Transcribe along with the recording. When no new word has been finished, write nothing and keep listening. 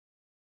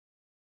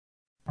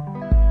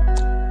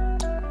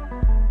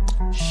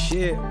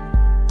Shit.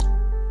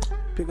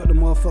 Pick up the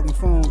motherfucking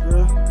phone,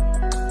 girl.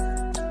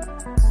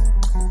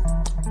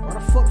 Why the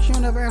fuck she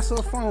don't ever answer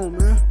her phone,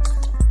 man?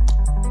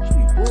 She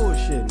be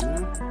bullshitting,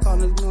 man.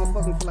 Calling this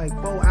motherfucking for like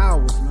 4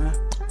 hours, man.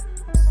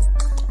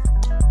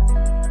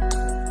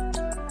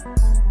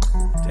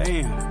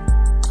 Damn.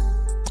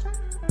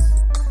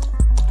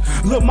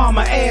 Lil' mama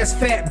ass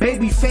fat,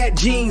 baby fat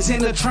jeans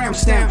in the tramp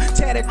stamp.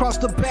 Tat across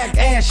the back,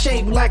 ass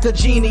shaped like a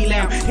genie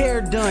lamp.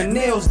 Hair done,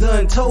 nails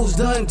done, toes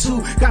done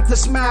too. Got the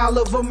smile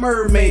of a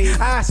mermaid.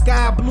 Eye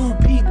sky blue,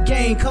 peep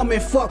gang, come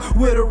and fuck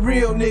with a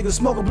real nigga.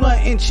 Smoke a blunt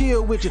and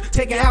chill with you.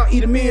 Take it out,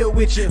 eat a meal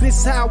with you. This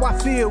is how I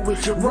feel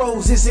with you.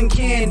 Roses and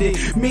candy.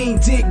 Mean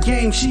dick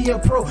gang, she a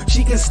pro,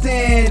 she can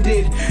stand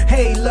it.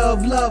 Hey,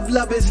 love, love,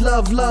 love is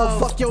love, love.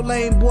 Fuck your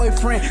lame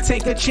boyfriend.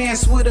 Take a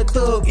chance with a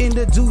thug.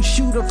 Introduce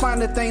shooter,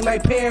 find a thing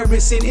like Paris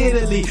in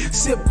Italy.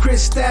 Sip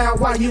crystal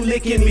while you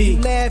licking me.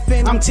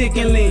 Laughing, I'm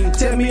tickling.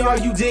 Tell me, are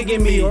you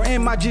digging me? Or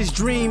am I just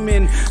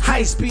dreaming?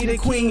 Heist be the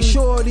queen,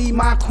 shorty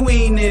my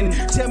queen. And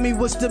tell me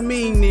what's the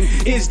meaning?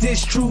 Is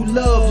this true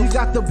love? You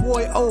got the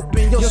boy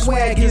open, your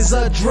swag is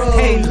a drug.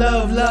 Hey,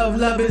 love, love,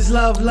 love is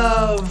love,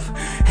 love.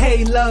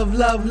 Hey, love,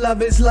 love,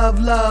 love is love,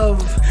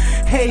 love.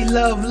 Hey,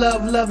 love,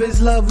 love, love is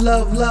love,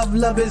 love, love,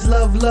 love is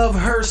love, love.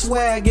 Her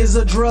swag is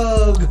a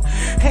drug.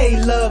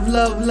 Hey, love,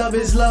 love, love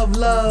is love,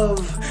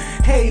 love.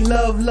 Hey,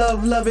 love,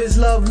 love, love is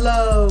love,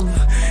 love.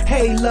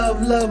 Hey,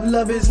 love, love,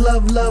 love is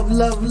love, love,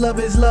 love, love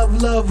is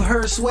love, love.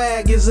 Her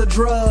swag is a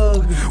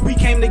drug. We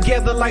came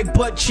together like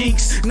butt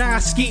cheeks. Now I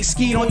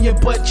skeet on your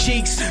butt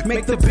cheeks.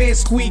 Make the bed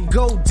squeak,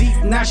 go deep.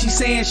 Now she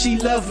saying she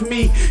love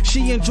me.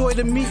 She enjoy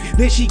the meat,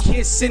 then she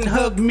kiss and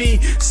hug me.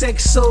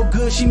 Sex so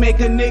good, she make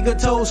a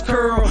nigga toes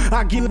curl.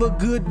 I give a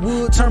good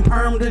wood, turn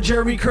perm to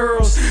Jerry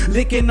curls.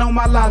 Licking on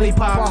my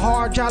lollipop, a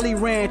hard Jolly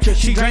Rancher.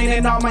 She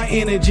draining all my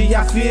energy,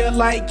 I feel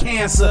like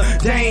cancer.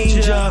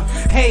 Danger.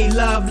 Hey,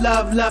 love,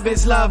 love, love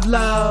is love,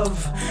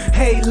 love.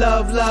 Hey,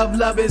 love, love,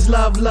 love is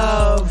love,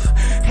 love.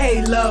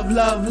 Hey, love,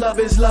 love, love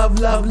is love,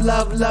 love,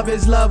 love, love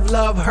is love,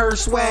 love. Her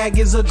swag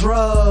is a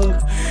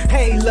drug.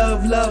 Hey,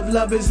 love, love,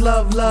 love is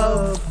love,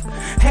 love.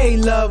 Hey,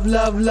 love,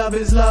 love, love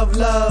is love,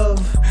 love.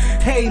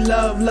 Hey,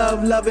 love,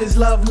 love, love is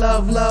love,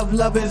 love, love,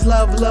 love is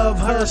love, love.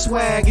 Her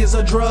swag is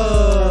a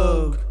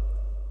drug.